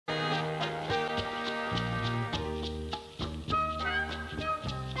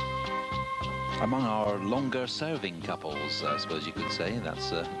Among our longer-serving couples, I suppose you could say.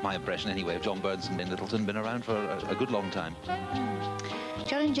 That's my impression anyway of John Byrnes and Lyttleton. Been around for a good long time.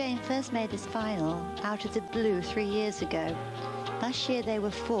 John and Jane first made this final out of the blue 3 years ago. Last year they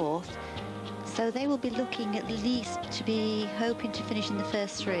were 4th, so they will be looking at least to be hoping to finish in the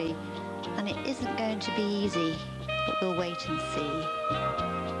first 3. And it isn't going to be easy, but we'll wait and see.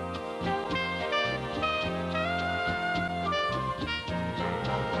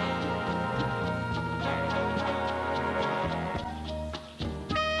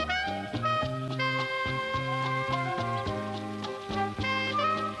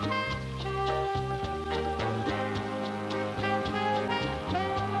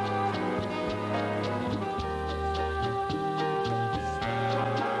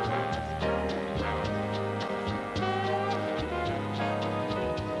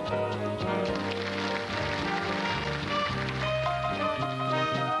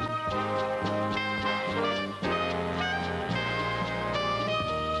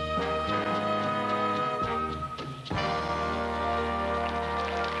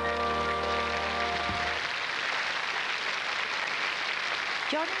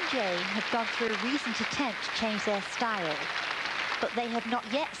 John and Jane have gone through a recent attempt to change their style, but they have not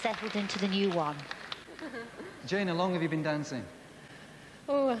yet settled into the new one. Jane, how long have you been dancing?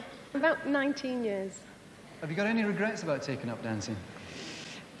 Oh, about 19 years. Have you got any regrets about taking up dancing?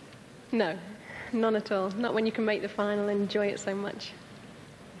 No, none at all. Not when you can make the final and enjoy it so much.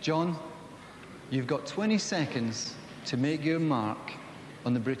 John, you've got 20 seconds to make your mark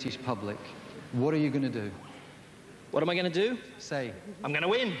on the British public. What are you going to do? What am I going to do? Say. I'm going to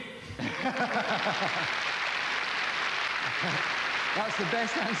win. That's the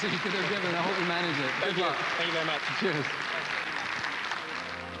best answer you could have given. I hope you manage it. Thank you. Thank you very much. Cheers.